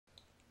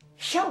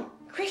So,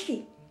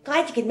 Christy,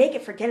 glad you could make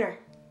it for dinner.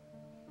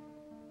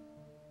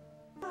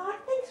 Aw,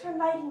 thanks for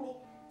inviting me.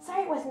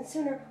 Sorry it wasn't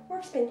sooner.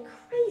 Work's been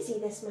crazy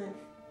this month.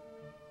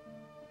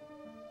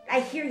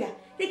 I hear ya.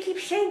 They keep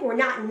saying we're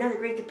not in another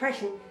Great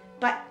Depression,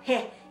 but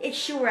it's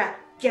sure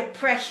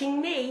depressing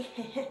me.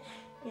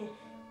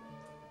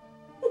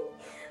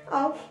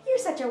 Oh, you're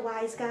such a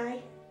wise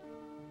guy.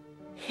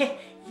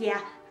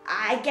 Yeah,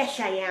 I guess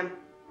I am.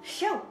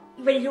 So,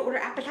 you ready to order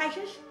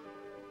appetizers?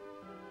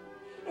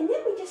 And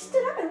then we just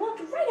stood up and walked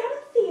right out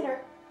of the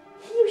theater.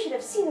 You should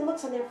have seen the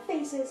looks on their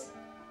faces.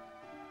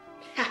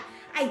 Ha,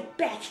 I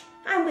bet.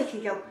 I'm with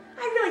you though.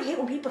 I really hate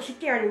when people sit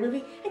there in a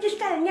movie and just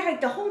gotta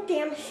narrate the whole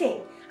damn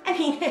thing. I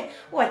mean,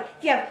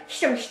 what, do you have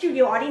some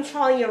studio audience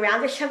following you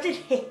around or something?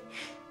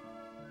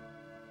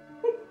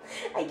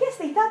 I guess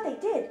they thought they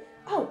did.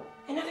 Oh,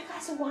 another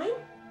glass of wine?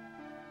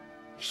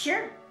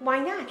 Sure, why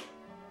not?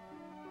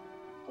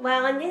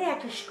 Well, and then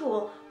after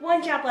school,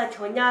 one job led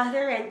to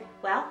another, and,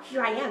 well,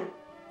 here I am.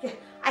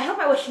 I hope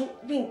I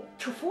wasn't being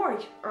too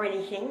forward or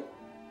anything.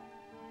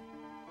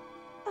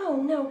 Oh,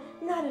 no,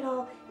 not at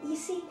all. You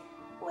see,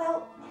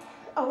 well,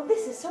 oh,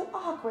 this is so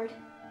awkward.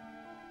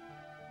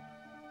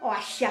 Aw,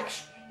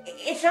 shucks.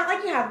 It's not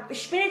like you have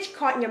spinach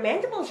caught in your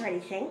mandibles or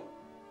anything.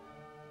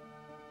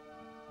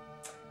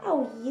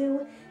 Oh,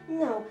 you.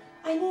 No,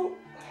 I mean,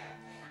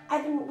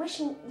 I've been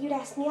wishing you'd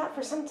asked me out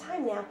for some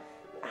time now.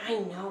 I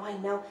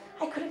know.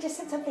 I could have just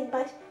said something,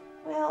 but,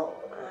 well,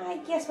 I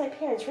guess my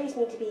parents raised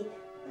me to be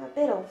a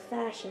bit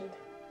old-fashioned.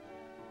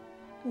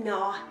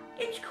 No,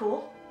 it's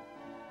cool.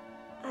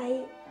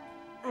 I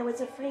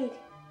was afraid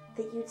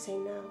that you'd say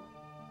no.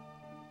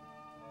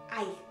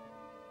 I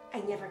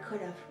never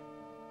could have.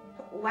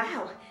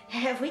 Wow,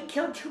 have we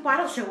killed 2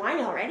 bottles of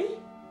wine already?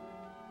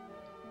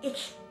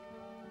 It's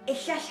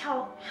just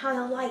how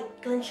the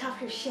light glints off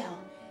your shell.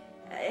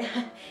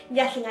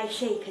 Nothing I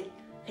say could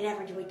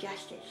ever do it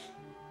justice.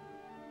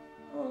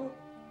 Oh,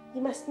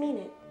 you must mean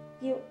it.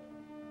 You're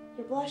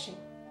blushing.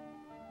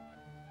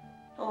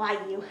 Oh,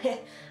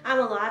 I'm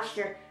a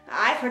lobster.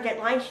 I've heard that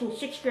line since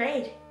 6th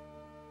grade.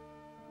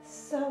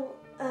 So,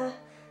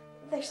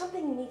 there's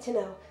something you need to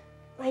know.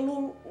 I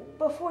mean,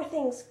 before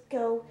things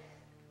go,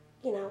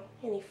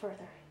 any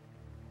further.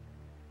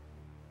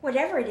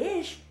 Whatever it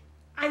is,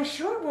 I'm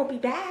sure it won't be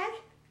bad.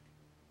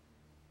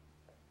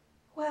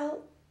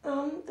 Well,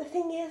 the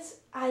thing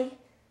is, I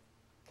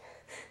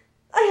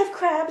have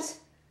crabs.